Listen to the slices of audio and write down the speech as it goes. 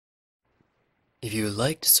If you would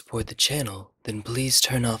like to support the channel, then please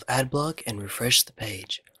turn off adblock and refresh the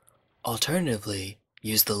page. Alternatively,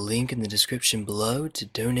 use the link in the description below to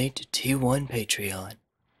donate to T1 Patreon.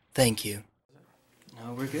 Thank you.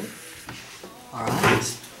 No, we're good?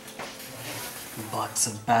 Alright. Box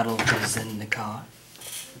of Battle for Zendikar.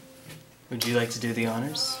 Would you like to do the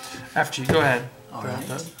honors? After you, go ahead. Alright.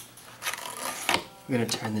 I'm gonna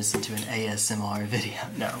turn this into an ASMR video.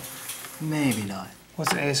 No, maybe not.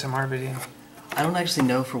 What's an ASMR video? I don't actually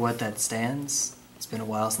know for what that stands. It's been a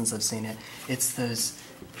while since I've seen it. It's those...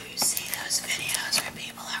 You see those videos where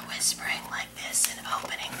people are whispering like this and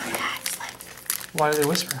opening the packs like... Why do they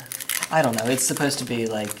whisper? I don't know. It's supposed to be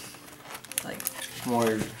like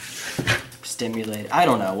more stimulated. I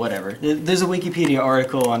don't know. Whatever. There's a Wikipedia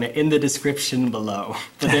article on it in the description below.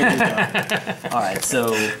 But there we go. All right.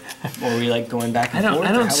 So, were we like going back and forth?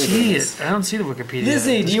 I don't see it. I don't see the Wikipedia.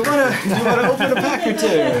 Lizzie, do you wanna open a pack or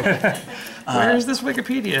two? Where is this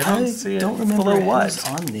Wikipedia? I don't see it. Don't remember below what?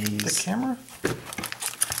 on these. The camera?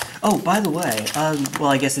 Oh, by the way,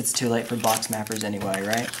 well, I guess it's too late for box mappers anyway,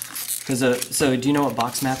 right? Because so do you know what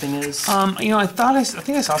box mapping is? You know, I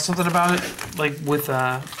think I saw something about it, like with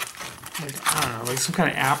like, I don't know, like some kind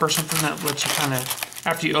of app or something that lets you kind of,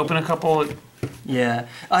 after you open a couple. Yeah,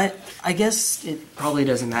 I guess it probably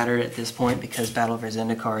doesn't matter at this point because Battle for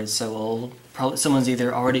Zendikar is so old. Probably someone's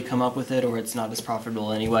either already come up with it or it's not as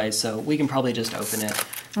profitable anyway, so we can probably just open it.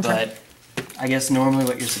 Okay. But I guess normally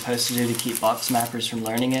what you're supposed to do to keep box mappers from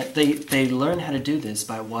learning it, they learn how to do this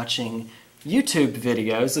by watching YouTube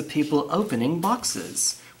videos of people opening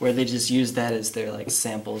boxes, where they just use that as their like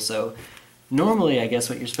sample. So normally I guess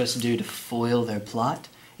what you're supposed to do to foil their plot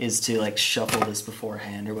is to like shuffle this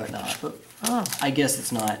beforehand or whatnot. But I guess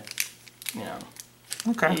it's not, you know.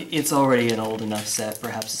 Okay. It's already an old enough set.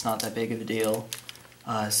 Perhaps it's not that big of a deal.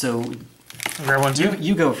 So grab one too?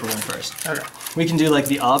 You go for one first. Okay. We can do like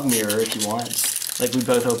the ob mirror if you want. Like we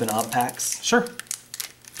both open ob packs. Sure.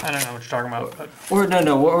 I don't know what you're talking about. But... Or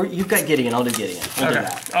no, or you've got Gideon. I'll do Gideon. We'll do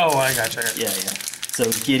that. Oh, I gotcha. Yeah. So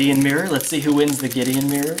Gideon mirror. Let's see who wins the Gideon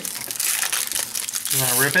mirror. You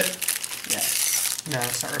want to rip it? Yes. No,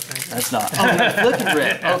 it's not ripping. That's not. Oh, no, flip and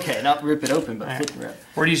rip. Okay, not rip it open, but flip and rip.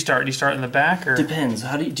 Where do you start? Do you start in the back or? Depends.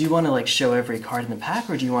 How do you want to like show every card in the pack,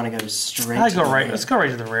 or do you want to go straight? Let's go right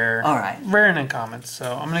to the rare. All right. Rare and uncommon.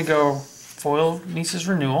 So I'm gonna go foil Niece's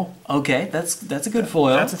Renewal. Okay, that's a good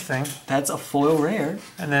foil. That's a thing. That's a foil rare.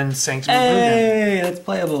 And then Sanctum of Hey, that's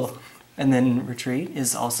playable. And then Retreat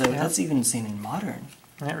is also Yeah. that's even seen in Modern.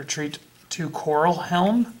 Yeah, Retreat to Coral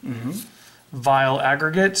Helm. Mm-hmm. Vile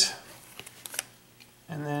Aggregate.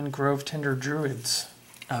 And then Grove Tender Druids.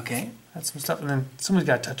 Okay. That's some stuff. And then someone's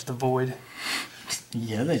got to touch the void.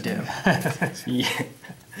 Yeah, they do.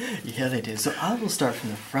 yeah, they do. So I will start from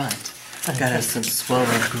the front. Got us some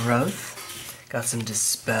Swelling Growth. Got some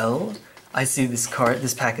Dispel. I see this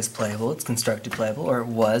pack is playable. It's constructed playable, or it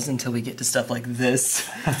was until we get to stuff like this.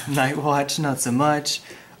 Night Watch, not so much.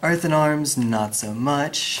 Earthen Arms, not so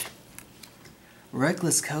much.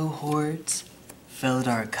 Reckless Cohort.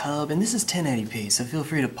 Felidar Cub, and this is 1080p, so feel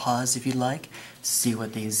free to pause if you'd like to see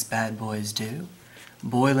what these bad boys do.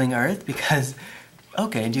 Boiling Earth, because,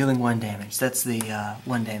 okay, dealing 1 damage. That's the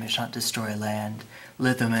 1 damage, not destroy land.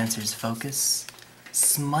 Lithomancer's Focus.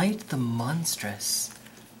 Smite the Monstrous.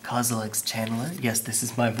 Kozilek's Channeler. Yes, this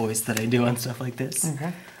is my voice that I do on stuff like this.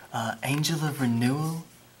 Okay. Angel of Renewal.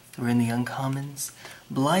 We're in the uncommons.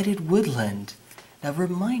 Blighted Woodland. Now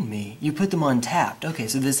remind me, you put them on tapped. Okay,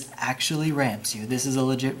 so this actually ramps you. This is a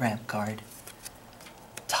legit ramp card.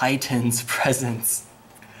 Titan's Presence.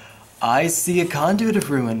 I see a Conduit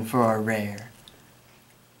of Ruin for our rare.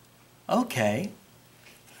 Okay.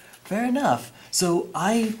 Fair enough. So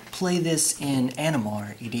I play this in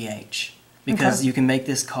Animar EDH. Because you can make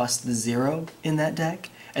this cost the 0 in that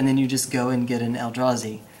deck, and then you just go and get an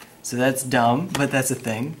Eldrazi. So that's dumb, but that's a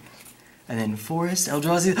thing. And then Forest,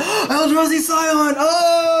 Eldrazi, Eldrazi Scion!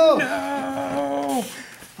 Oh! No!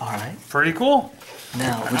 Alright. Pretty cool.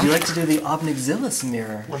 Now, would you like to do the Obnixilis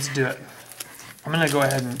mirror? Let's do it. I'm going to go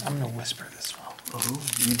ahead and I'm going to whisper this one. Oh,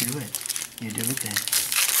 you do it. You do it then.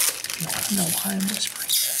 If you want to know why I'm whispering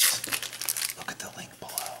this, look at the link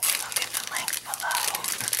below. Look at the link below.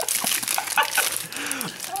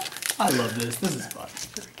 I love this. This is fun.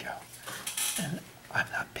 There we go. And I'm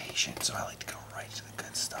not patient, so I like to go right to the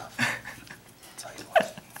good stuff. Tell you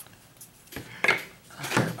what. I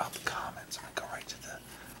don't care about the comments. I'm gonna go right to the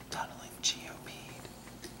tunneling geopede.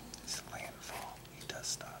 It's landfall. He does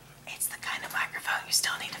stuff. It's the kind of microphone you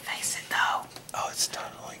still need to face it, though. Oh, it's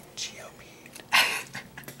tunneling geopede.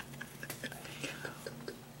 There you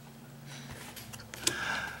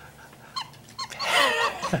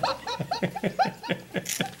go.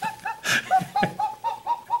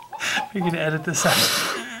 Are you gonna edit this out?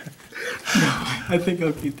 I think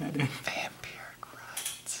I'll keep that in. Vampiric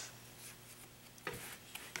rights.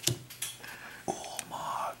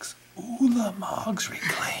 Ulamogs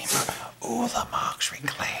reclaim. Ulamogs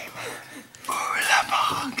reclaim.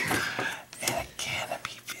 Ulamog. And a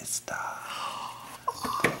canopy vista.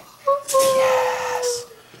 Yes.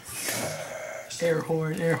 Yes. Air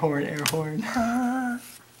horn, air horn, air horn.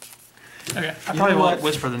 Okay, I probably won't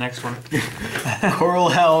whisper the next one. Coral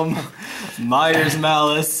Helm, Myers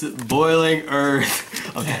Malice, Boiling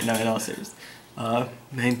Earth. Okay, no, in all seriousness.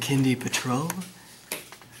 Mankindi Patrol.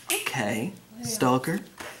 Okay. Stalker.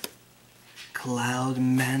 Cloud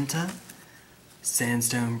Manta.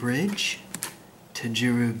 Sandstone Bridge.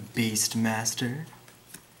 Tajuru Beastmaster.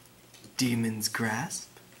 Demon's Grasp.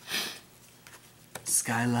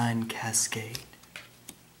 Skyline Cascade.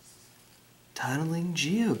 Tunneling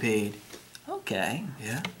Geopede. Okay,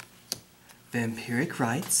 yeah. Vampiric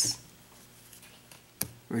Rites.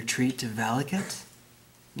 Retreat to Valakut.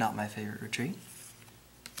 Not my favorite retreat.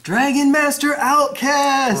 Dragon Master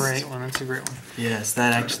Outcast! Great one, that's a great one. Yes,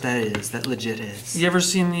 that legit is. You ever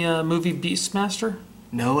seen the movie Beastmaster?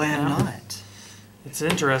 No, I have No. not. It's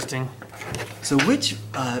interesting. So which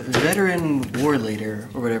veteran war leader,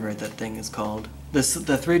 or whatever that thing is called, the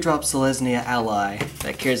 3-drop Selesnya ally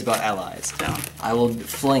that cares about allies, Yeah. I will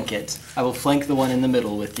flank it. I will flank the one in the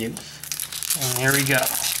middle with you. And here we go.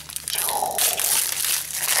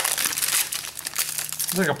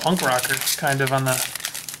 He's like a punk rocker, kind of on the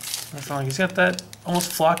front. He's got that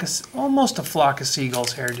almost a flock of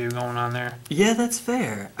seagulls hairdo going on there. Yeah, that's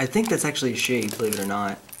fair. I think that's actually a she, believe it or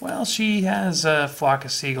not. Well, she has a flock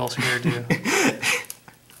of seagulls hairdo.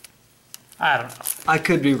 I don't know. I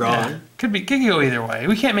could be wrong. Yeah. Could go either way.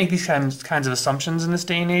 We can't make these kinds of assumptions in this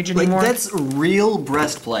day and age Like, anymore. that's real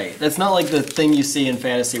breastplate. That's not like the thing you see in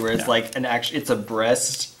fantasy where it's like it's a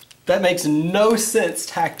breast. That makes no sense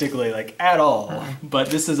tactically, like, at all. But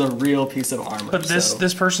this is a real piece of armor. But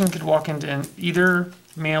this person could walk into either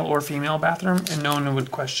male or female bathroom and no one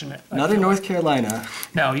would question it. Not in North Carolina.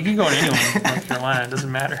 No, you can go to anyone in North Carolina. It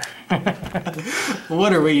doesn't matter.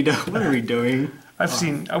 What are we doing? I've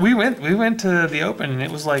seen. We went to the open and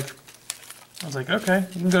it was like, I was like, okay,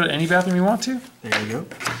 you can go to any bathroom you want to. There you go.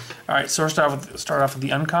 All right, so we'll start off with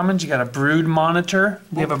the uncommons. You got a brood monitor.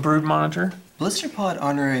 We have a brood monitor. Blister Pod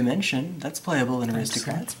honorary mention. That's playable in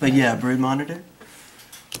Aristocrats. But yeah, Brood Monitor.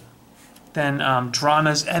 Then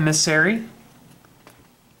Drana's emissary.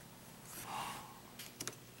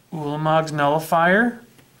 Ulamog's nullifier.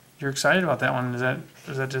 You're excited about that one? Is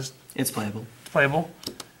that just It's playable. playable?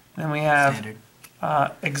 Then we have Standard.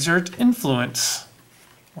 exert influence,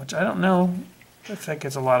 which I don't know if that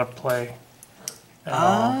gets a lot of play. At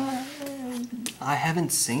all. I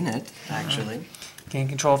haven't seen it, actually. Gain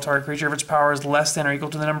control of target creature if its power is less than or equal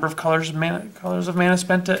to the number of colors of mana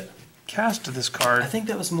spent to cast this card. I think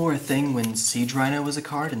that was more a thing when Siege Rhino was a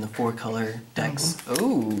card in the 4-color decks.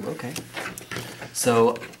 Oh, okay.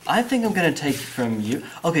 So I think I'm going to take from you.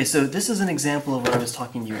 Okay, so this is an example of what I was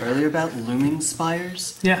talking to you earlier about, Looming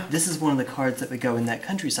Spires. Yeah. This is one of the cards that would go in that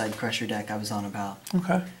Countryside Crusher deck I was on about.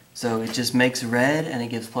 Okay. So it just makes red and it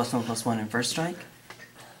gives +1/+1 in first strike.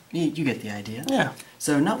 You get the idea. Yeah.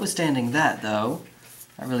 So notwithstanding that, though,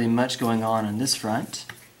 not really much going on this front.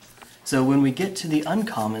 So when we get to the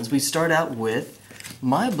uncommons, we start out with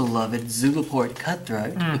my beloved Zulaport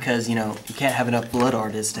Cutthroat, because, you can't have enough Blood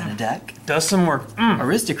Artist in a deck. Does some work.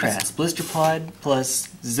 Aristocrats, Blister Pod plus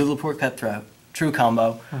Zulaport Cutthroat. True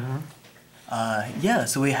combo. Yeah,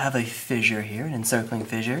 so we have a fissure here, an encircling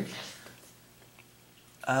fissure.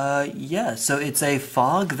 Yeah, so it's a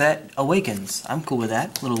fog that awakens. I'm cool with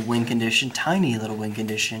that. Little win condition, tiny little win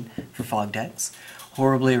condition for fog decks.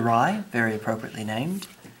 Horribly Awry, very appropriately named.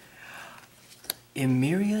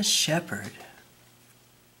 Emeria Shepherd.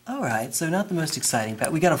 Alright, so not the most exciting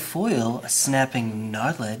pack. We got a foil, a Snapping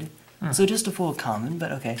Gnarlid. So just a foil common,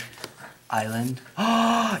 but okay. Island.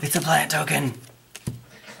 Oh, it's a plant token!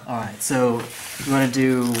 Alright, so you want to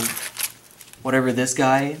do whatever this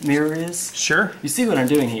guy mirror is? Sure. You see what I'm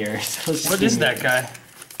doing here. So let's just What do is mirror. that guy?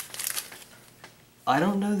 I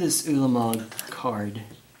don't know this Ulamog card.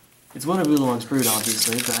 It's one of Ulamog's brood,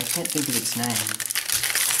 obviously, but I can't think of its name.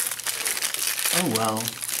 Oh well.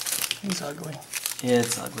 He's ugly.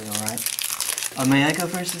 It's ugly, alright. May I go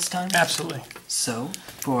first this time? Absolutely. So,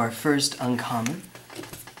 for our first uncommon,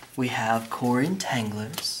 we have Core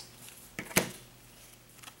Entanglers.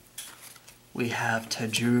 We have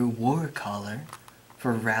Tajuru Warcaller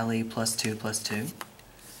for Rally +2/+2.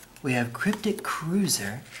 We have Cryptic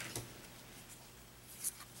Cruiser.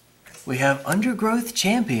 We have Undergrowth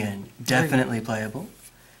Champion, definitely playable.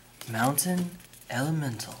 Mountain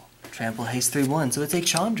Elemental, Trample Haste 3/1. So it's a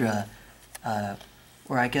Chandra,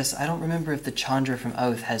 or I guess I don't remember if the Chandra from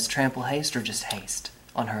Oath has Trample Haste or just Haste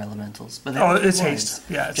on her elementals. But Oh, it's haste.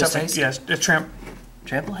 Yeah, it's just definitely, haste. yeah, it's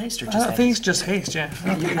Trample Haste or just I haste? think it's just haste. Yeah,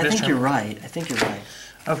 I think you're right. I think you're right.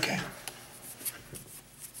 Okay.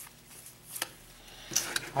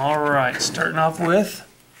 All right, starting off with.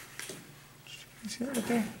 You see that right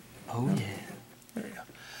there? Oh yeah. There you go.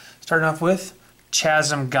 Starting off with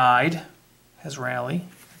Chasm Guide, has rally,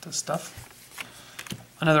 does stuff.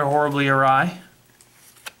 Another Horribly Awry.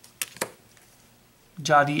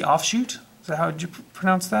 Jadi Offshoot, is that how you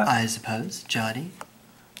pronounce that? I suppose. Jotty.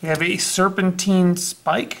 We have a Serpentine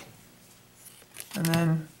Spike, and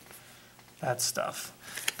then that stuff.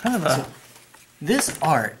 Kind of a. So, this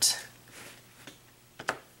art.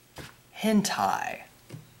 Hentai.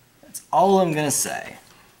 That's all I'm gonna say.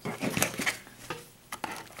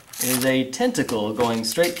 There's a tentacle going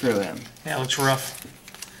straight through him. Yeah, it looks rough.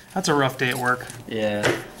 That's a rough day at work. Yeah.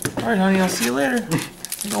 All right, honey, I'll see you later.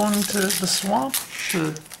 I'm going to the swamp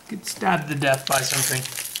to get stabbed to death by something.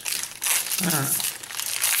 I don't know.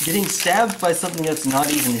 Getting stabbed by something that's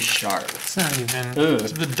not even sharp. It's not even. Ugh.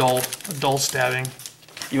 It's a dull stabbing.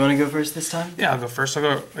 You want to go first this time? Yeah, I'll go first. I'll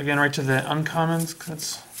go again right to the uncommons. 'Cause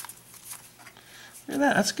that's. Look at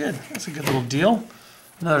that. That's good. That's a good little deal.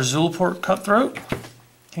 Another Zulaport Cutthroat.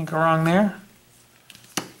 Can't go wrong there.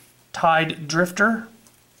 Tide Drifter.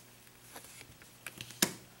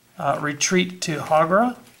 Retreat to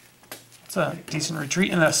Hagra. It's a decent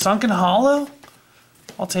retreat. And a Sunken Hollow.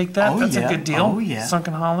 I'll take that. Oh, That's yeah. a good deal. Oh, yeah.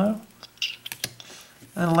 Sunken Hollow.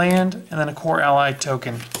 And land, and then a core ally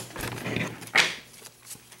token.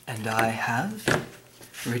 And I have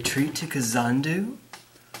Retreat to Kazandu.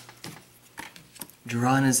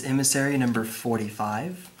 Drana's Emissary number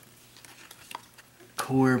 45.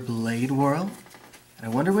 Core Blade Whirl. And I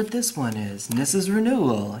wonder what this one is. Nissa's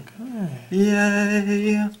Renewal. Okay.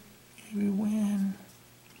 Yay! We win.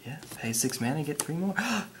 Yeah, pay 6 mana, get 3 more.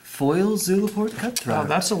 Foil Zulaport Cutthroat. Oh,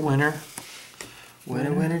 that's a winner.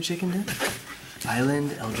 Winner, winner, chicken dinner.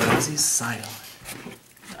 Island Eldrazi's Scion.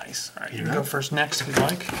 Nice. All right, you You can go up? first next if you'd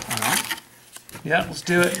like. Alright. Yeah, let's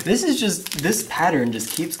do it. This pattern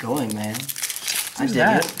just keeps going, man. I Who's dig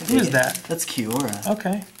that? it. I Who dig is it. that? That's Kiora.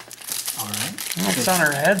 Okay. Alright. I don't know if it's on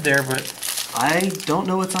her head there, but I don't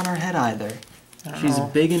know what's on her head either. I don't She's know.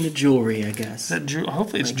 big into jewelry, I guess. Is that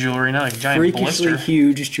hopefully it's jewelry, not like a giant Freakishly blister.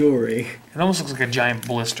 huge jewelry. It almost looks like a giant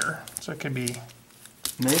blister, so it could be.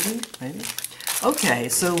 Maybe, maybe. Okay,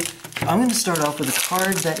 so I'm going to start off with a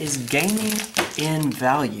card that is gaining in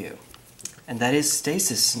value, and that is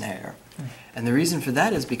Stasis Snare. And the reason for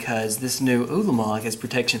that is because this new Ulamog has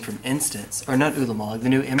protection from instants, or not Ulamog, the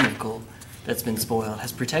new Emrakul that's been spoiled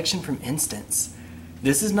has protection from instants.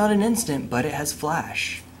 This is not an instant, but it has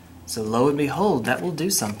flash. So lo and behold, that will do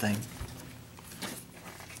something.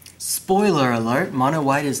 Spoiler alert, Mono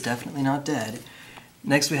White is definitely not dead.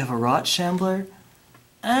 Next we have a Rot Shambler.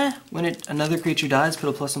 When another creature dies, put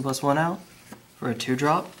a +1/+1 out for a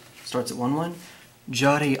 2-drop. Starts at 1/1.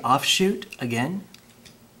 Jotty Offshoot again.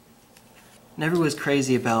 Never was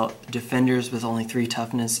crazy about defenders with only 3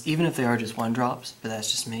 toughness, even if they are just 1-drops, but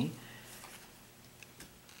that's just me.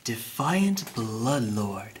 Defiant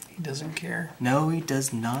Bloodlord. He doesn't care. No, he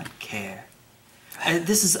does not care.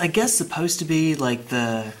 This is, I guess, supposed to be like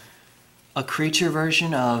a creature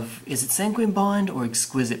version of, is it Sanguine Bond or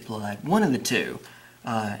Exquisite Blood? One of the two.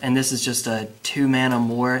 And this is just a 2 mana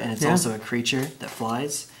more, and it's also a creature that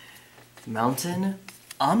flies. Mountain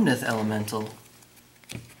Omnith Elemental.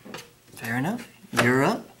 Fair enough. You're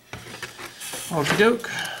up. Okie doke.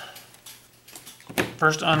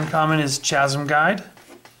 First uncommon is Chasm Guide.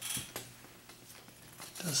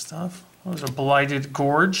 Does stuff. What was a Blighted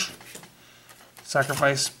Gorge?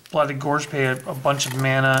 Sacrifice Blighted Gorge, pay a bunch of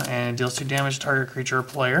mana, and deals 2 damage to target creature or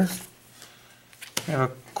player. We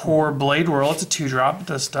have a Core Blade Whirl. It's a 2-drop. It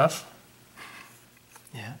does stuff.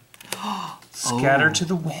 Yeah. Scatter Oh. to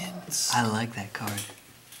the winds. I like that card.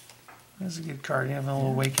 That's a good card. You have a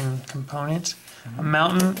little Awaken component. A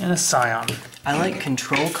Mountain and a Scion. I like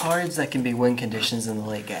control cards that can be win conditions in the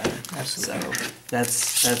late game. Absolutely. So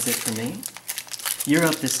that's it for me. You're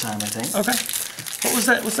up this time, I think. Okay. What was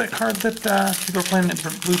that? What's that card that people are playing?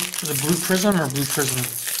 The Blue Prism or Blue Prism?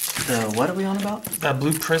 The what are we on about? The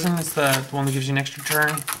Blue Prism is the one that gives you an extra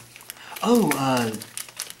turn. Oh,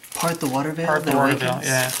 Part the Water Veil. Part the that Water awakens?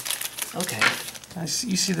 Veil, yeah. Okay.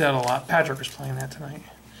 You see that a lot. Patrick was playing that tonight.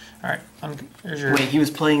 All right, there's your Wait, he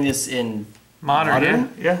was playing this in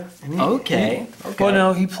Modern. Yeah. Okay. Okay. Well,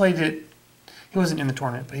 no, he played it. He wasn't in the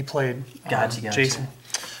tournament, but he played Gotcha. Jason.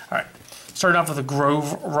 Alright, starting off with a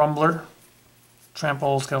Grove Rumbler.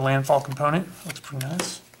 Trample's got a landfall component. Looks pretty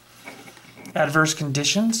nice. Adverse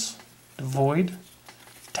conditions. Void.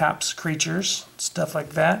 Taps creatures. Stuff like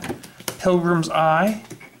that. Pilgrim's Eye.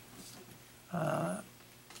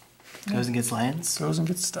 Goes and gets lands. Goes and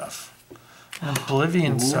gets stuff. An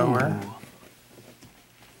Oblivion Sower. Ooh.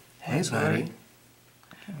 Hey, That's buddy. right.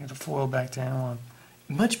 Get a foil back to analog.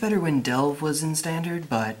 Much better when Delve was in standard,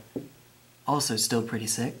 but also still pretty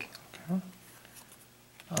sick. Okay.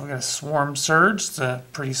 Oh, we got a Swarm Surge. It's a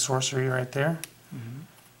pretty sorcery right there.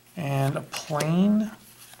 And a Plane.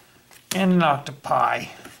 And an Octopi.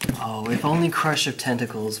 Oh, if only Crush of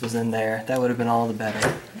Tentacles was in there, that would have been all the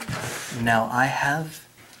better. Now I have,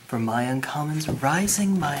 for my uncommons,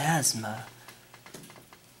 Rising Miasma.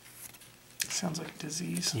 Sounds like a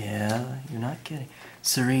disease. Yeah, you're not kidding.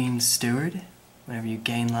 Serene Steward. Whenever you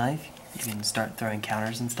gain life, you can start throwing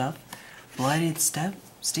counters and stuff. Blighted Step.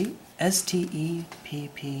 Steep?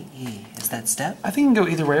 S-T-E-P-P-E. Is that Step? I think you can go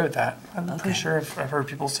either way with that. I'm Okay. pretty sure I've heard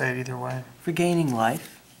people say it either way. For gaining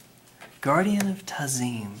life. Guardian of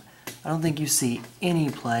Tazim. I don't think you see any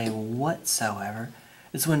play whatsoever.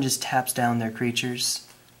 This one just taps down their creatures.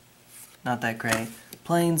 Not that great.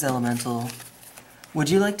 Plains Elemental. Would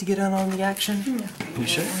you like to get in on the action? No. You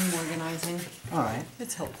sure? I'm organizing. Alright.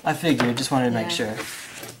 It's helpful. I figured, just wanted to make Yeah. sure.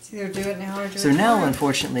 It's either do it now or do So it now, tomorrow.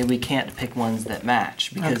 unfortunately, we can't pick ones that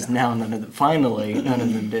match, because Okay. now none of them, finally, none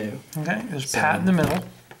of them do. Okay, there's So- Pat in the middle.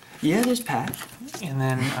 Yeah, there's Pat. And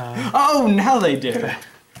then, Oh, now they do.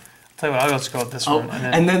 tell you what, I'll just go with this Oh, one.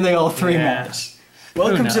 and then they all three Yeah. match.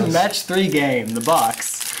 Welcome to knows? Match 3 game, the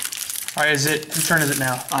box. Alright, whose turn is it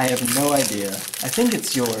now? I have no idea. I think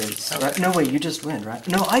it's yours. Right? No, wait, you just win, right?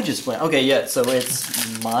 No, I just win. Okay, yeah, so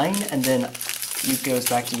it's mine, and then it goes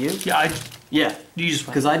back to you? Yeah, Yeah, you just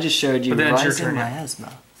went. because I just showed you But then it's your Rising turn, yeah.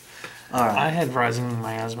 Miasma. Alright. I had Rising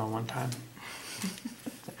Miasma one time.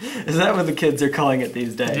 Is that what the kids are calling it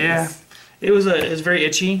these days? Yeah. It was very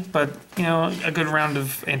itchy, but, you know, a good round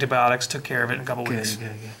of antibiotics took care of it in a couple Good, weeks. good,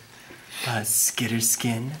 good. Skitter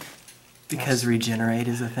Skin. Because regenerate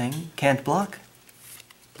is a thing. Can't block.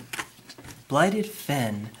 Blighted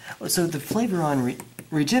Fen. Oh, so the flavor on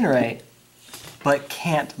regenerate, but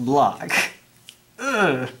can't block.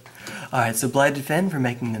 Ugh. Alright, so Blighted Fen for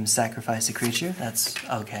making them sacrifice a creature. That's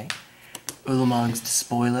okay. Ulamog's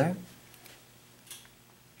Despoiler.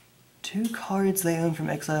 2 cards they own from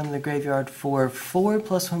exile in the graveyard for 4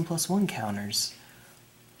 +1/+1 counters.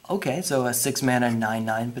 Okay, so a 6 mana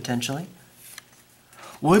 9/9 potentially.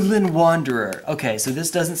 Woodland Wanderer. Okay, so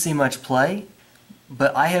this doesn't see much play,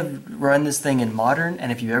 but I have run this thing in Modern,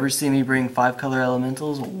 and if you ever see me bring 5-color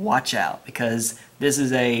elementals, watch out, because this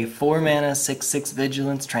is a 4 mana 6/6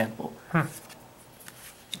 Vigilance Trample.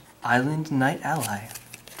 Island Knight Ally. I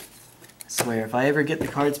swear, if I ever get the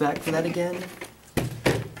cards back for that again,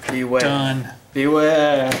 beware. Done.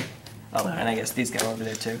 Beware. Oh, and I guess these go over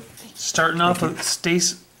there too. Starting off with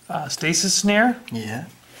Stasis Snare. Yeah.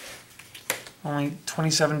 Only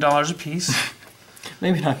 $27 a piece.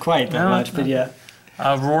 Maybe not quite that No, much, but yeah.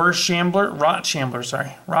 Rot Shambler. Rot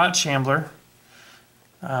Shambler.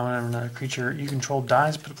 Whenever another creature you control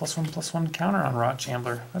dies, put a +1/+1 counter on Rot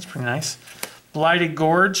Shambler. That's pretty nice. Blighted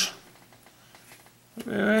Gorge.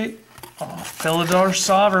 Wait. Oh, Philidor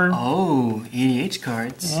Sovereign. Oh, EDH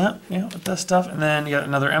cards. Yeah, with that stuff. And then you got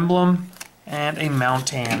another emblem and a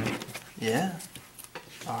Mountain. Yeah.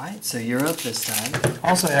 Alright, so you're up this time.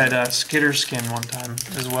 Also had Skitter Skin one time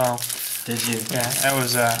as well. Did you? Yeah,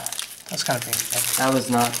 that's kind of painful. That was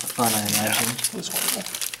not fun, I imagine. It was horrible.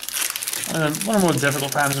 One of the more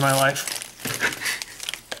difficult times in my life.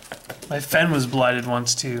 My Fen was blighted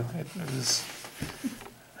once too. It was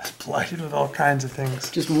blighted with all kinds of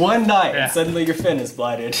things. Just one night, Yeah. and suddenly your fin is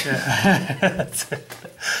blighted. That's it.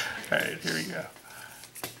 All right, here we go.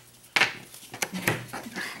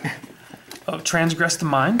 Oh, Transgress the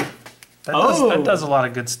Mind. That does a lot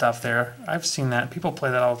of good stuff there. I've seen that. People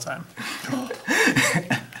play that all the time.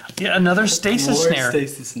 Yeah, another Stasis More Snare.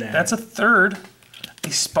 Stasis Snare. That's a third.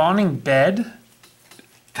 A Spawning Bed.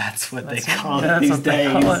 That's what That's they call it that's these what they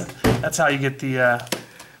days. call it. That's how you get the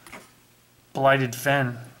Blighted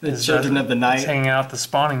Fen. The is, Children of the Night. It's hanging out the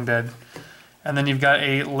spawning bed. And then you've got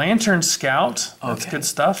a Lantern Scout. That's Okay. good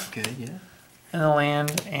stuff. Good, yeah. And a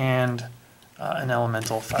land and an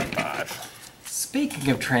Elemental 5/5. Speaking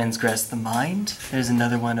of Transgress the Mind, there's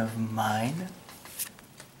another one of mine.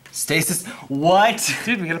 Stasis. What?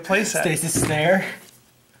 Dude, we got a playset. Stasis Snare.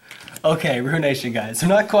 Okay, Ruination guys. We're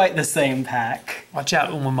not quite the same pack. Watch out,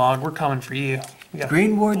 Ulamog. We're coming for you. We got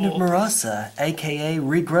Green Warden of full- Marasa, aka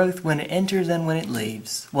regrowth when it enters and when it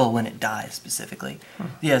leaves. Well, when it dies specifically.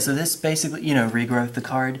 Yeah, so this basically, regrowth the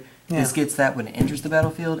card. This gets that when it enters the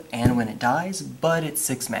battlefield and when it dies, but it's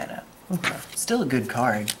 6 mana. Okay. Still a good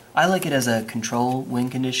card. I like it as a control win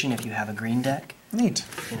condition if you have a green deck. Neat.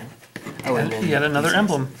 You know. Oh, and then Yet another these-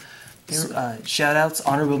 emblem. Shout outs,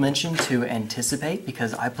 honorable mention to Anticipate,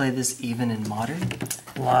 because I play this even in Modern.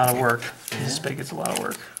 A lot of work. This spade gets a lot of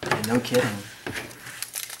work. Yeah, no kidding.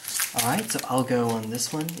 Alright, so I'll go on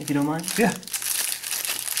this one, if you don't mind. Yeah.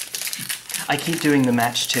 I keep doing the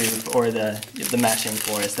match tube, or the matching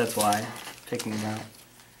forest, that's why I'm picking them out.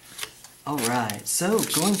 Alright, so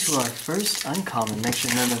going to our first uncommon, make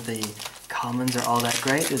sure none of the commons are all that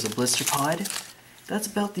great. There's a Blister Pod. That's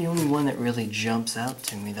about the only one that really jumps out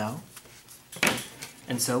to me, though.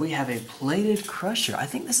 And so we have a Plated Crusher. I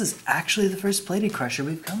think this is actually the first Plated Crusher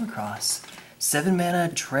we've come across. 7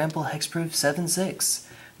 mana, trample, hexproof, 7/6.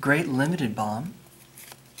 Great limited bomb.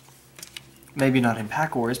 Maybe not in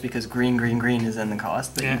Pack Wars because green is in the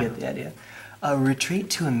cost, but Yeah. you get the idea. A Retreat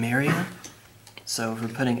to Emeria. So if we're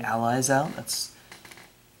putting allies out, that's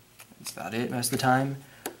about it most of the time.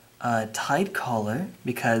 Tide Caller,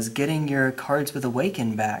 because getting your cards with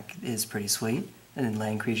Awaken back is pretty sweet. And then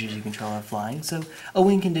land creatures you control are flying. So a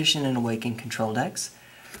win condition and Awaken control decks.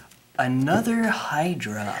 Another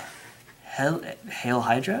Hydra. Hail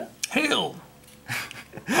Hydra? Hail!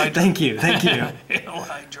 Thank you. Hail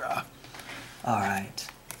Hydra. Alright.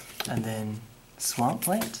 And then Swamp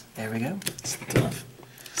Plant. There we go.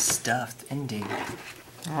 Stuffed, indeed.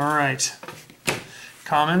 Alright.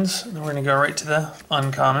 Commons. Then we're going to go right to the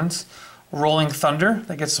uncommons. Rolling Thunder.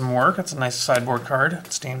 That gets some work. That's a nice sideboard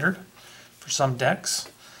card. Standard for some decks.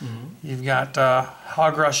 You've got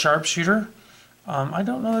Hagra Sharpshooter. I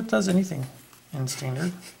don't know that does anything in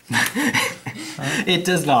Standard. It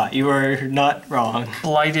does not. You are not wrong.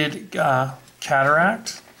 Blighted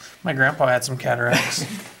Cataract. My grandpa had some cataracts.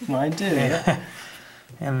 Mine too. Yeah.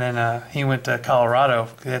 And then he went to Colorado.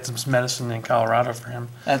 They had some medicine in Colorado for him.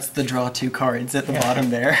 That's the draw 2 cards at the bottom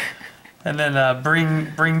there. And then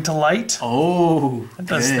Bring to Light. Oh, It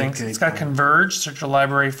does things. It's got card. Converge. Search your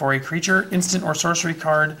library for a creature, instant or sorcery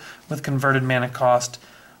card with converted mana cost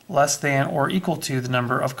less than or equal to the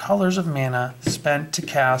number of colors of mana spent to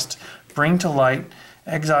cast Bring to Light.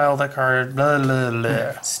 Exile that card. Blah, blah,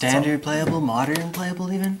 blah. Standard playable, modern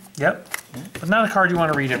playable even? Yep. But not a card you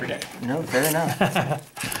want to read every day. No, fair enough.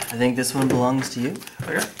 I think this one belongs to you.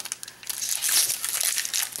 Okay.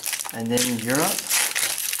 And then you're up.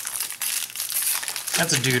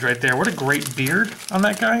 That's a dude right there. What a great beard on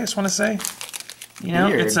that guy, I just want to say. You know,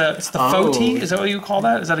 Beard? it's the Oh. faux tee. Is that what you call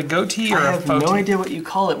that? Is that a goatee or I a have faux no tee? idea what you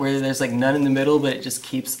call it, where there's like none in the middle, but it just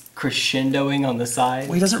keeps crescendoing on the side.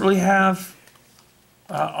 Well, he doesn't really have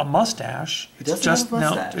a mustache. He doesn't have a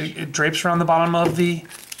mustache. No, it drapes around the bottom of the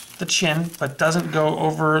chin, but doesn't go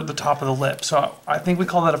over the top of the lip. So I think we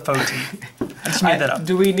call that a faux tee. I just made that up.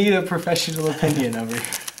 Do we need a professional opinion over here?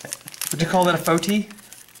 Would you call that a faux tee?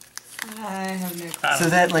 I have no clue. So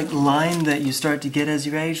that like line that you start to get as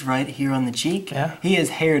you age, right here on the cheek, Yeah. he has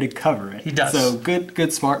hair to cover it. He does. So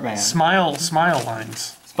good smart man. Smile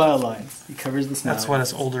lines. Smile lines. He covers the smile. That's what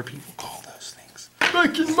us older people call those things.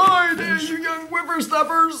 Back in my day, you young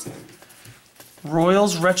whippersnappers.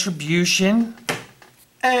 Royal's Retribution.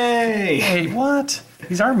 Hey. Hey, what?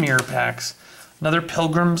 These are mirror packs. Another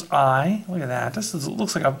Pilgrim's Eye. Look at that.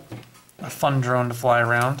 Looks like a fun drone to fly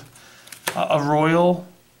around. A Royal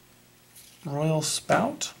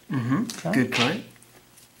Spout. Mm-hmm. Okay. Good card.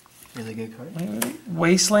 Really good card.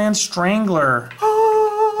 Wasteland Strangler.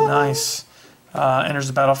 Nice. Enters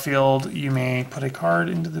the battlefield. You may put a card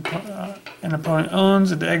into an opponent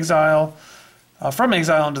owns into exile. From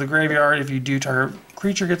exile into the graveyard. If you do, target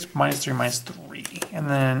creature gets -3/-3. And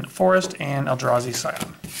then Forest and Eldrazi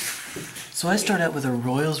Scion. So I start out with a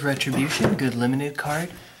Royal's Retribution, good limited card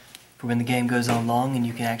for when the game goes on long and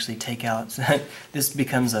you can actually take out. This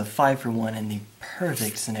becomes a 5-for-1 in the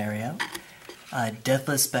perfect scenario.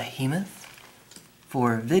 Deathless Behemoth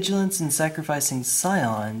for vigilance and sacrificing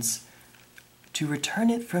scions to return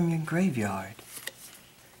it from your graveyard.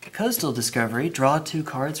 Coastal Discovery, draw 2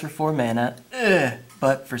 cards for 4 mana.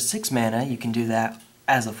 But for 6 mana, you can do that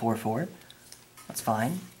as a 4/4. That's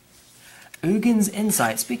fine. Ugin's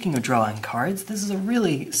Insight. Speaking of drawing cards, this is a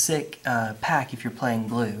really sick pack if you're playing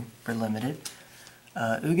blue for limited.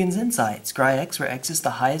 Ugin's Insight. Scry X, where X is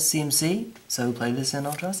the highest CMC, so play this in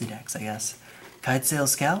Eldrazi decks, I guess. Kitesail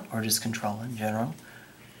Scout, or just control in general.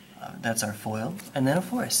 That's our foil. And then a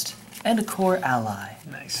Forest. And a Core Ally.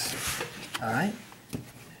 Nice. Alright.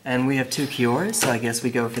 And we have 2 Kioras, so I guess we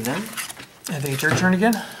go for them. I think it's your turn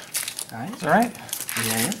again. Alright. Is that right?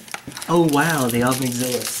 Yeah. Oh wow, the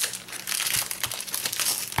Obnixilis.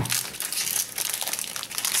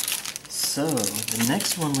 So, the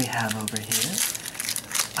next one we have over here,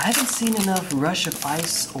 I haven't seen enough Rush of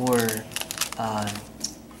Ice or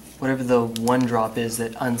whatever the one drop is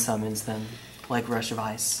that unsummons them, like Rush of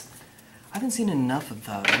Ice. I haven't seen enough of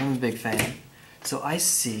those. I'm a big fan. So I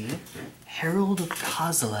see Herald of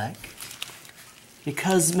Kozilek.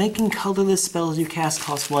 Because making colorless spells you cast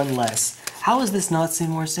costs 1 less. How has this not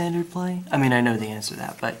seen more standard play? I mean, I know the answer to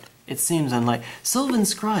that, but it seems unlike... Sylvan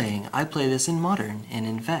Scrying, I play this in Modern and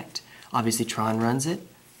Infect. Obviously Tron runs it.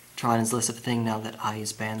 Tron is less of a thing now that I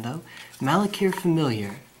is banned though. Malakir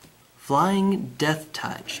Familiar. Flying Death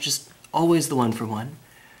Touch, just always the 1-for-1.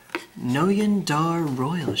 Noyan Dar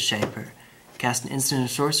Royal Shaper. Cast an instant or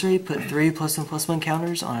sorcery, put 3 +1/+1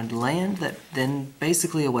 counters on a land that then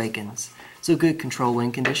basically awakens. So good control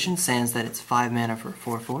win condition, sans that it's 5 mana for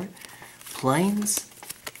 4/4. Plains,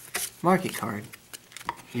 market card.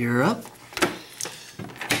 You're up.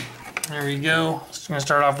 There we go. So we're going to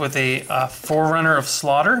start off with a Forerunner of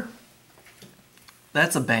Slaughter.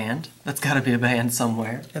 That's a band. That's got to be a band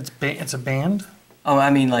somewhere. It's a band? Oh, I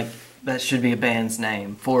mean, like, that should be a band's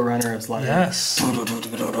name. Forerunner of Slaughter. Yes.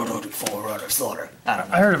 Forerunner of Slaughter. I don't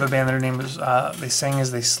know. I heard of a band, their name was They Sang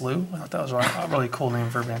As They Slew. I thought that was a really cool name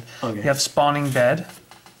for a band. Okay. You have Spawning Bed,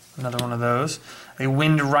 another one of those. A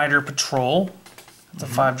Wind Rider Patrol. It's a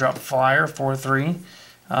 5-drop flyer, 4/3.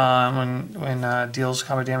 When deals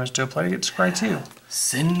combat damage to a player, it gets scry 2.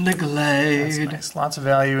 Cinderglade. That's nice. Lots of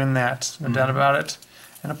value in that, no doubt about it.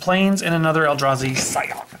 And a Plains and another Eldrazi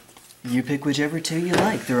Scion. You pick whichever 2 you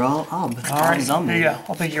like. They're all ob. All right, zombie. there you go.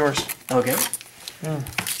 I'll pick yours. Okay.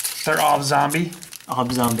 They're Ob Zombie.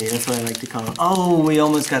 Ob zombie. That's what I like to call them. Oh, we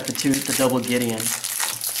almost got the double Gideon.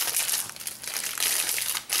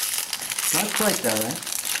 Not quite though, right?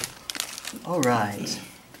 All right.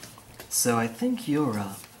 So I think you're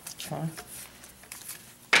up. Okay.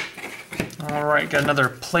 All right, got another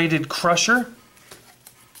Plated Crusher.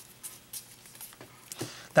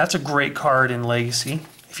 That's a great card in Legacy.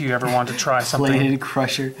 If you ever want to try something. Plated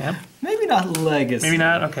Crusher. Yep. Maybe not Legacy. Maybe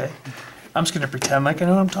not? Okay. I'm just going to pretend like I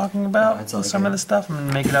know what I'm talking about No, it's all with some good. of the stuff. I'm going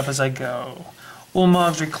to make it up as I go.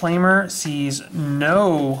 Ulmog's Reclaimer sees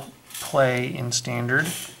no play in Standard.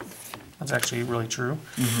 That's actually really true.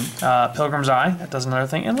 Pilgrim's Eye, that does another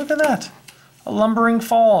thing. And look at that. A Lumbering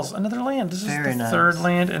Falls, another land. This is Very the nice. 3rd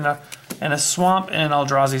land and a Swamp and an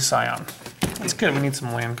Eldrazi Scion. That's good. We need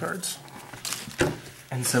some land cards.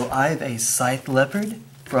 And so I have a Scythe Leopard.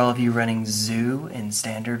 For all of you running Zoo in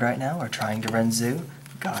Standard right now, or trying to run Zoo,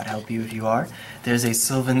 God help you if you are. There's a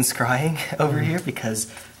Sylvan Scrying over here because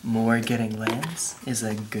more getting lands is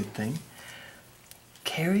a good thing.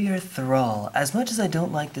 Carrier Thrall. As much as I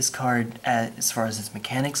don't like this card as far as its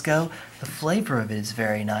mechanics go, the flavor of it is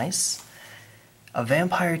very nice. A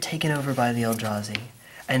vampire taken over by the Eldrazi.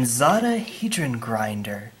 And Zada Hedron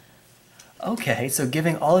Grinder. Okay, so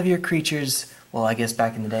giving all of your creatures, well, I guess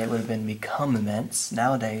back in the day it would have been become immense.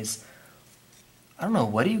 Nowadays, I don't know,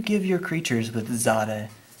 what do you give your creatures with Zada?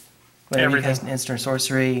 Whenever you cast an instant or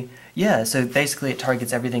sorcery. Yeah, so basically it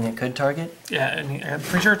targets everything it could target. Yeah, and I'm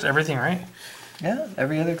pretty sure it's everything, right? Yeah,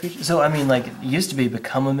 every other creature. So, I mean, like, it used to be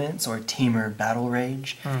Become Immense or Teamer Battle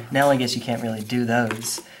Rage. Now I guess you can't really do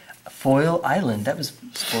those. Foil Island, that was,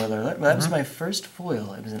 spoiler alert, that was my first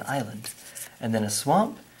foil. It was an island. And then a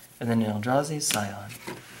swamp, and then an Eldrazi Scion.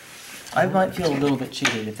 I might feel a little bit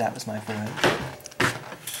cheated if that was my foil.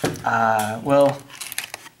 Well...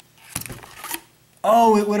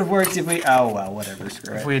 Oh, it would have worked if we... Oh, well, whatever,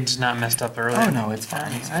 screw If it. we had just not messed up earlier. Oh, no, it's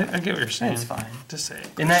fine. I get what you're saying. It's fine. Just say it.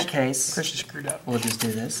 In that case... Chris, you screwed up. We'll just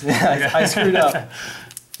do this. I screwed up.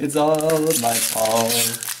 It's all my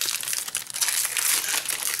fault.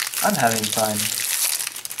 I'm having fun.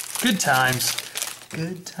 Good times.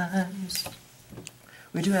 Good times.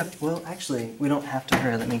 We do have, well, actually, we don't have to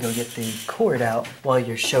hurry. Let me go get the cord out while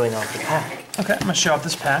you're showing off the pack. Okay, I'm going to show off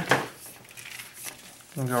this pack.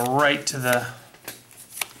 I'm going to go right to the...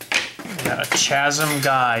 We got a Chasm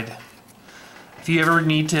Guide. If you ever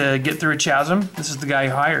need to get through a chasm, this is the guy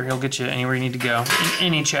you hire. He'll get you anywhere you need to go. In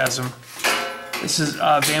any chasm. This is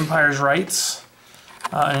Vampire's Rights.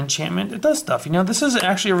 An enchantment. It does stuff. You know, this is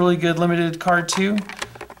actually a really good limited card, too.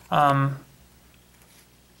 Yeah,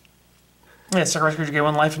 sacrifice creature, get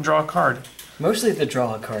 1 life and draw a card. Mostly the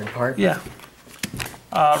draw a card part. Yeah.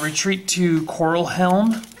 Retreat to Coral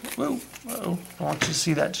Helm. Whoa, whoa. I don't want you to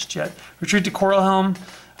see that just yet. Retreat to Coral Helm.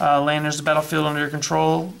 Land enters the battlefield under your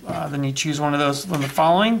control. Then you choose one of those from the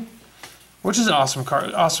following, which is an awesome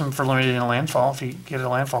card. Awesome for limiting a landfall if you get a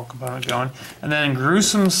landfall component going. And then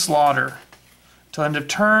Gruesome Slaughter. Till end of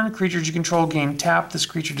turn, creatures you control gain tap. This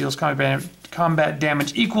creature deals combat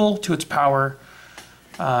damage equal to its power.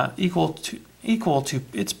 equal to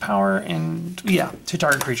its power and, yeah, to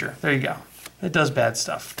target creature. There you go. It does bad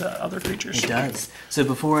stuff to other creatures. It does. So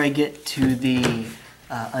before I get to the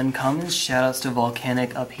uncommons, shoutouts to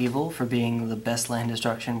Volcanic Upheaval for being the best land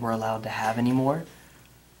destruction we're allowed to have anymore.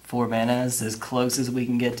 4 mana is as close as we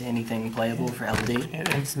can get to anything playable for LD. And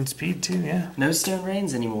instant speed too, yeah. No Stone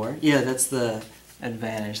Rains anymore. Yeah, that's the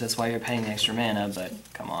advantage. That's why you're paying extra mana, but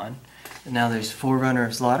come on. And now there's Forerunner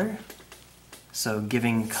of Slaughter. So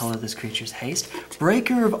giving colorless creatures haste.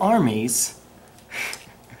 Breaker of Armies.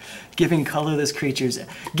 Giving colorless creatures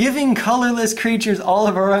all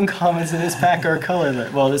of our uncommons in this pack are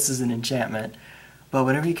colorless. Well, this is an enchantment. But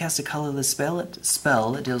whenever you cast a colorless spell,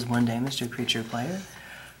 it deals 1 damage to a creature or player.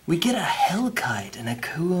 We get a Hellkite, an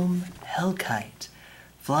Akuum Hellkite.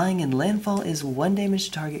 Flying and landfall is 1 damage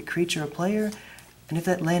to target creature or player. And if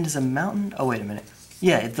that land is a mountain... Oh, wait a minute.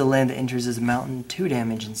 Yeah, if the land that enters is a mountain, 2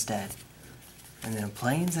 damage instead. And then a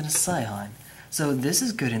plains and a Scion. So this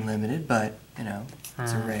is good in limited, but, you know,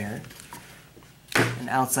 it's a rare. And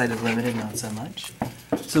outside of limited, not so much.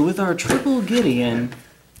 So with our triple Gideon,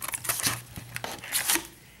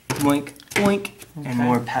 boink, boink, and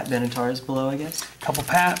more Pat Benatars below, I guess. Couple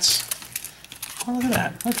pats. Oh, look at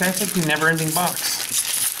that. Okay, it's like a never-ending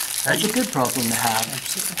box. That's a good problem to have.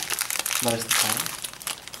 Absolutely. Most of the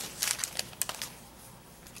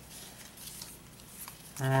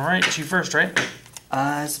time. All right, it's you first, right?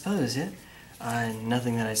 I suppose, yeah.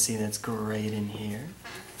 Nothing that I see that's great in here.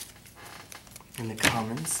 In the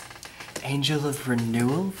commons. Angel of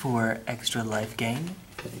Renewal for extra life gain.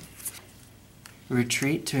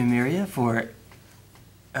 Retreat to Emeria for,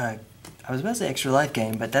 I was about to say extra life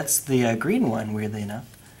gain, but that's the green one, weirdly enough.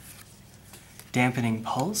 Dampening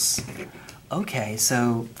Pulse. Okay,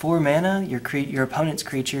 so 4 mana, your opponent's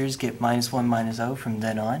creatures get -1/-0 from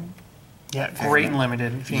then on. Yeah, great and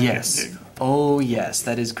limited. If you can Yes. Oh, yes,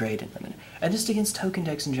 that is great and limited. And just against token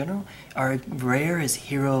decks in general, our rare is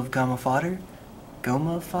Hero of Gamma Fodder.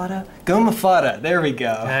 Goma Fodder? Goma Fodder, there we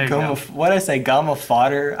go. There you go. What'd I say, Gamma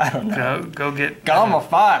Fodder? I don't know. Go get... Gamma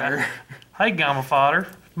Fodder. Hi, Gamma Fodder.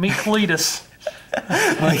 Meet Cletus.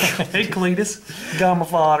 Hey, Cletus. Gamma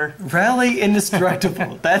Fodder. Rally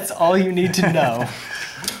Indestructible. That's all you need to know.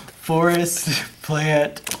 Forest,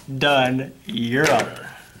 plant, done. You're up.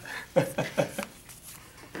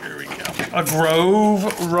 There we go. A Grove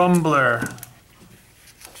Rumbler.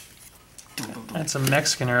 I had some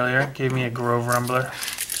Mexican earlier. Gave me a Grove Rumbler.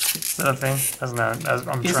 Is that a thing? That's not.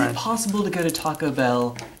 I'm Is trying. it possible to go to Taco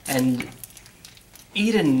Bell and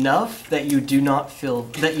eat enough that you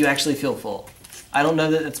actually feel full? I don't know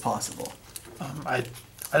that it's possible. I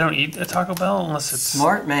don't eat at Taco Bell unless it's...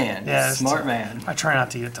 Smart man. Yeah, smart man. I try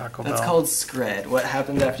not to eat at Taco Bell. That's called scred. What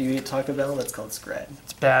happens after you eat Taco Bell? That's called scred.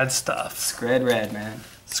 It's bad stuff. Scred red, man.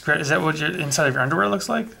 Is that what your inside of your underwear looks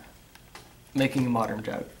like? Making a modern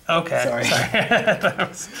joke. Okay. Sorry.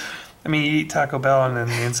 I mean, you eat Taco Bell and then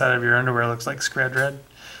the inside of your underwear looks like scred red.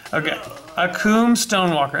 Okay. Akum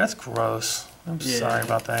Stonewalker. That's gross. I'm sorry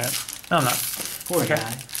about that. No, I'm not. Poor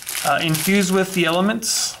guy. Infused with the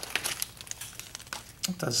elements.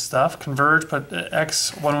 It does stuff. Converge, put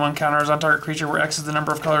X 1/1 counters on target creature where X is the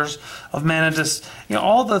number of colors of mana. Just,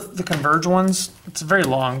 all the converge ones, it's very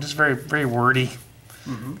long, just very, very wordy.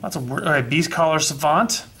 Lots of word. Okay, Beast Collar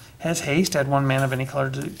Savant has haste. Add 1 mana of any color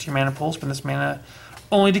to your mana pool. Spend this mana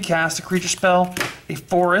only to cast a creature spell. A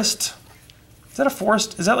forest. Is that a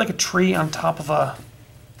forest? Is that like a tree on top of a...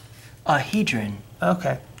 A hedron.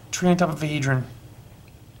 Okay. Tree on top of a hedron.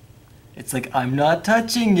 It's like, I'm not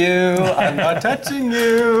touching you. I'm not touching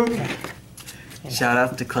you. Shout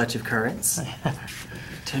out to Clutch of Currents.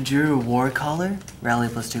 Tajuru Warcaller. Rally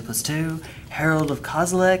 +2/+2. Herald of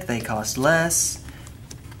Kozilek. They cost less.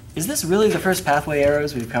 Is this really the first pathway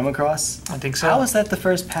arrows we've come across? I think so. How is that the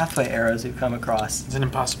first pathway arrows we've come across? It's an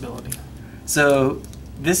impossibility. So,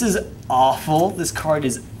 this is awful. This card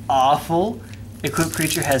is awful. Equipped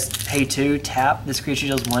creature has pay 2, tap. This creature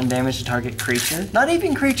deals 1 damage to target creature. Not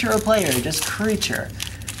even creature or player, just creature.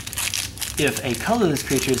 If a colorless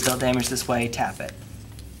creature is dealt damage this way, tap it.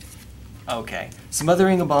 Okay.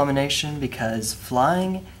 Smothering Abomination because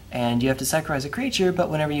flying, and you have to sacrifice a creature, but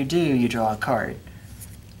whenever you do, you draw a card.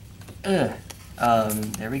 There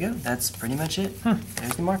we go. That's pretty much it.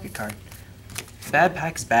 There's the market card. Bad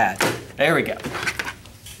pack's bad. There we go.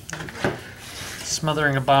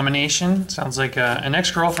 Smothering Abomination. Sounds like an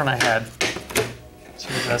ex-girlfriend I had. She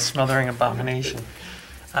was a Smothering Abomination.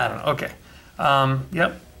 I don't know. Okay.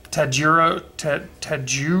 Yep. Tajuru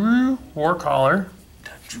Warcaller.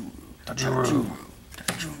 Tajuru.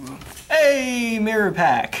 Hey, mirror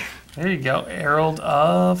pack. There you go. Herald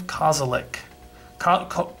of Kozilek.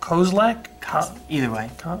 Kozilek? Either way.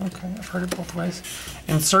 Okay, I've heard it both ways.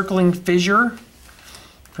 Encircling Fissure.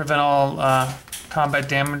 Prevent all combat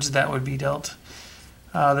damage that would be dealt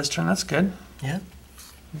this turn. That's good. Yeah.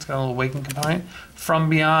 It's got a little Awaken component. From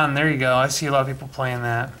Beyond, there you go. I see a lot of people playing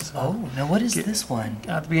that. So Oh, now what is this one?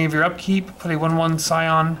 at the beginning of your upkeep, put a 1/1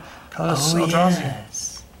 Scion colorless Eldrazi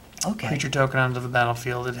yes. Okay. creature token onto the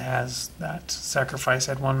battlefield. It has that sacrifice,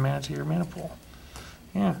 add 1 mana to your mana pool.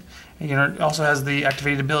 Yeah. And, you know, it also has the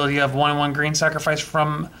activated ability of 1/1 green sacrifice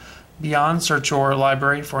from Beyond. Search your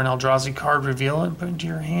library for an Eldrazi card, reveal it, and put it into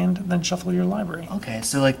your hand, then shuffle your library. Okay,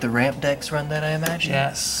 so like the ramp decks run that, I imagine?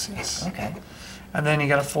 Yes, yes. Okay. And then you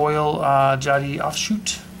got a foil Jadi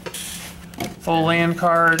Offshoot, full land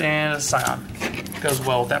card, and a Scion. Goes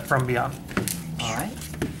well with that From Beyond. All right.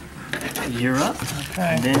 You're up.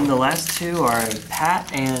 Okay. And then the last two are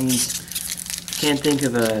Pat and can't think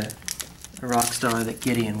of a rock star that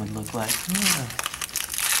Gideon would look like.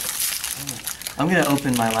 I'm gonna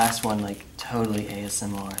open my last one like totally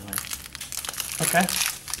ASMR. Like Okay.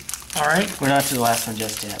 All right. we're not to the last one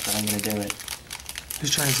just yet, but I'm gonna do it.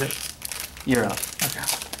 Whose turn is it? You're up. Okay.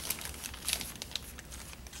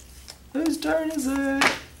 Whose turn is it?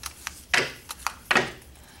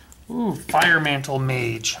 Ooh, Fire Mantle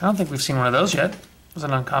Mage. I don't think we've seen one of those yet. Was it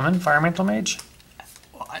uncommon? Fire Mantle Mage?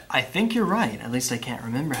 Well, I think you're right. At least I can't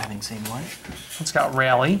remember having seen one. It's got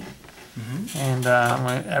Rally. And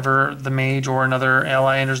whenever the mage or another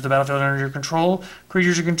ally enters the battlefield under your control,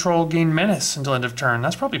 creatures you control gain menace until end of turn.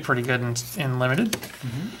 That's probably pretty good in limited.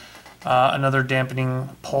 Another Dampening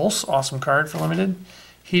Pulse, awesome card for limited.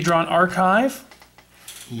 Hedron Archive.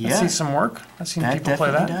 Yeah. I see some work. I've seen That people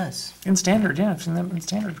play that. definitely does. In standard, yeah. I've seen them in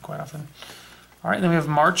standard quite often. All right, then we have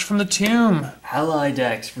March from the Tomb. Ally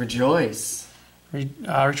decks, rejoice.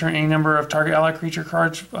 Return any number of target ally creature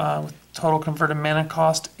cards with total converted mana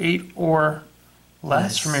cost 8 or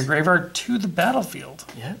less from your graveyard to the battlefield.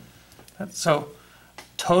 Yep. So,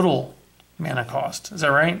 total mana cost. Is that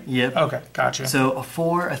right? Yep. Okay, gotcha. So a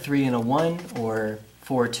 4, a 3, and a 1, or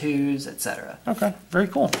 4 2s, etc. Okay, very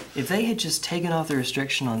cool. If they had just taken off the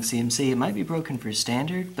restriction on CMC, it might be broken for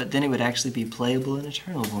standard, but then it would actually be playable in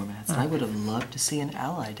Eternal formats. And I would have loved to see an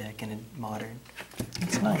ally deck in a modern.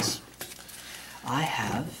 That's nice. I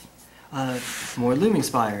have more Looming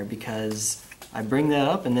Spire because I bring that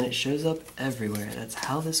up and then it shows up everywhere. That's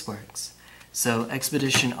how this works. So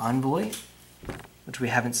Expedition Envoy, which we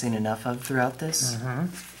haven't seen enough of throughout this.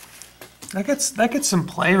 That gets some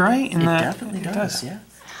play, right? It definitely does, yeah.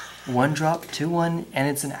 1-drop, 2/1, and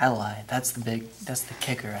it's an ally. That's the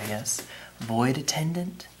kicker, I guess. Void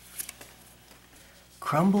Attendant.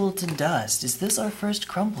 Crumble to Dust. Is this our first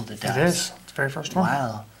Crumble to Dust? It is. It's the very first one.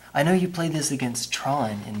 Wow. I know you played this against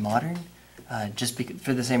Tron in Modern,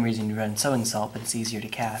 for the same reason you run Sowing Salt, but it's easier to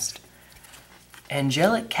cast.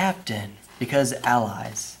 Angelic Captain, because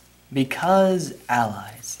allies. Because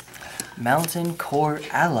allies. Mountain Core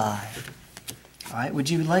Ally. Alright, would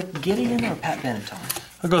you like Gideon or Pat Benatar?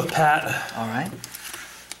 I'll go with Pat. Alright.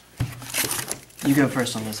 You go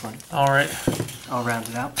first on this one. All right. I'll round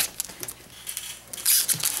it out.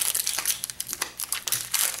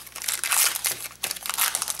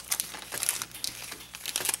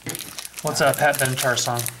 What's that Pat Benatar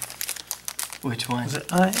song? Which one? Is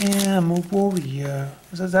it I Am a Warrior?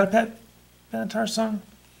 Is that a Pat Benatar song?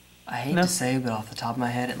 I hate No. to say, but off the top of my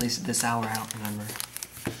head, at least at this hour, I don't remember.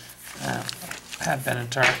 Pat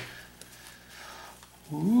Benatar.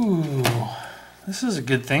 Ooh, this is a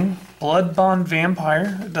good thing. Blood Bond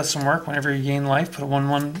Vampire. It does some work whenever you gain life. Put a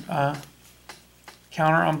 1/1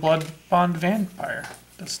 counter on Blood Bond Vampire.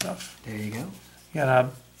 Does stuff. There you go. You got a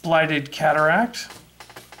Blighted Cataract.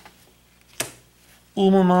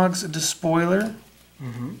 Ulmamog's Despoiler.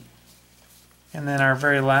 And then our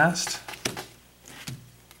very last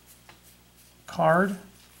card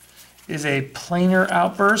is a Planar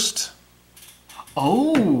Outburst.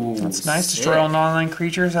 Oh! It's nice. Destroy all non-land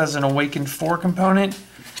creatures. Has an Awakened 4 component.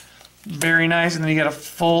 Very nice. And then you got a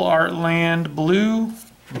full art land blue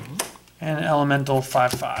and an elemental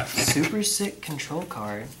 5/5. Super sick control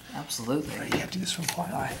card. Absolutely. You have to do this from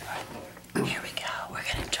quietly. Here we go. We're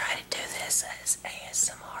going to try to do this as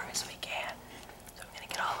ASMR as we can. So I'm going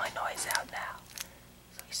to get all my noise out now.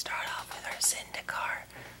 So we start off with our Zendikar,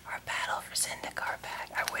 our battle for Zendikar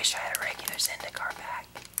pack. I wish I had a regular Zendikar pack.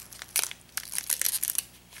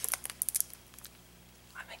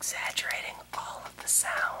 I'm exaggerating all of the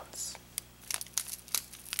sounds.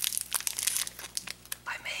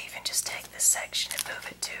 I may even just take this section and move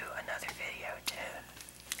it to another video too.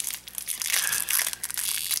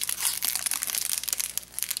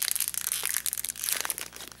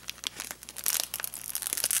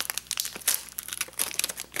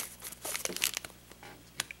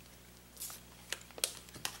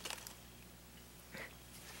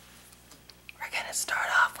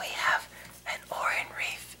 we have an Oran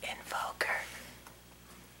Reef Invoker.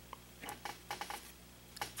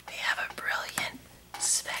 We have a brilliant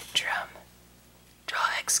Spectrum. Draw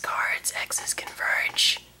X cards, X's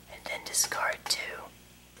converge, and then discard 2.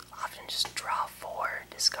 Often just draw 4,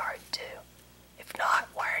 discard 2. If not,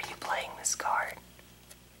 why are you playing this card?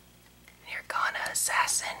 Nirgana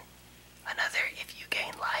Assassin. Another if you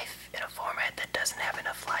gain life in a format that doesn't have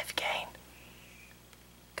enough life gain.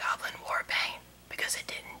 Goblin Warbane, because it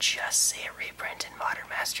didn't just see a reprint in Modern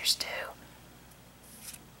Masters 2.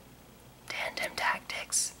 Tandem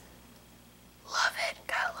Tactics. Love it,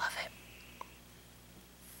 gotta love it.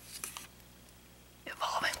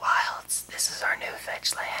 Evolving Wilds, this is our new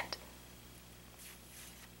fetch land.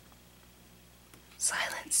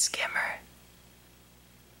 Silent Skimmer.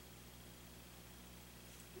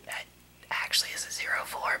 That actually is a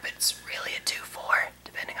 0/4, but it's really a 2/4,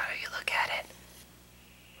 depending on how you look at it.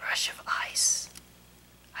 Rush of Ice.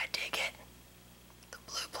 I dig it. The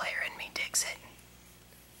blue player in me digs it.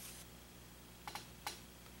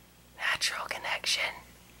 Natural Connection.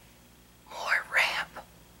 More ramp.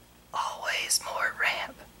 Always more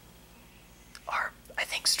ramp. Or, I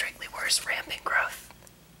think strictly worse rampant growth.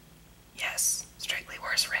 Yes, strictly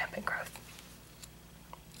worse rampant growth.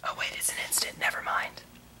 Oh wait, it's an instant, never mind.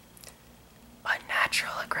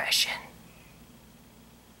 Unnatural Aggression.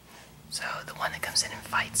 So, the one that comes in and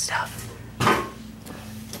fights stuff. You're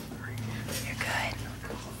good.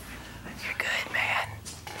 You're good, man.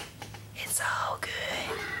 It's all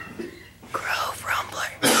good. Grove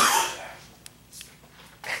Rumbler.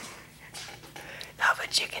 Not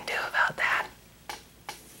much you can do about that.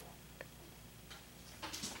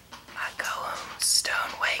 Magoum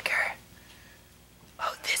Stone Waker.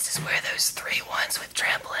 Oh, this is where those 3/1s with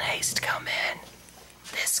trample and haste come in.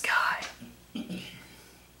 This guy.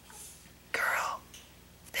 Girl.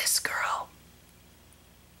 This girl.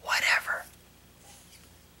 Whatever.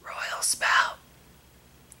 Royal Spout.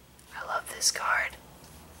 I love this card.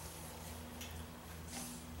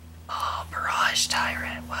 Oh, Barrage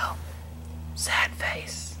Tyrant. Well, sad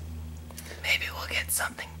face. Maybe we'll get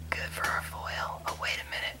something good for our foil. Oh, wait a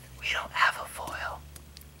minute. We don't have a foil.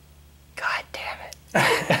 God damn it.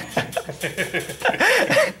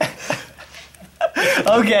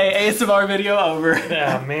 Okay, ASMR video over.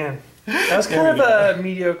 Yeah, man. That was kind of a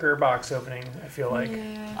mediocre box opening, I feel like.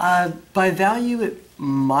 Yeah. By value, it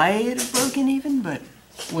might have broken even, but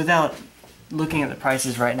without looking at the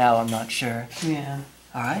prices right now, I'm not sure. Yeah.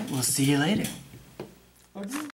 All right, we'll see you later.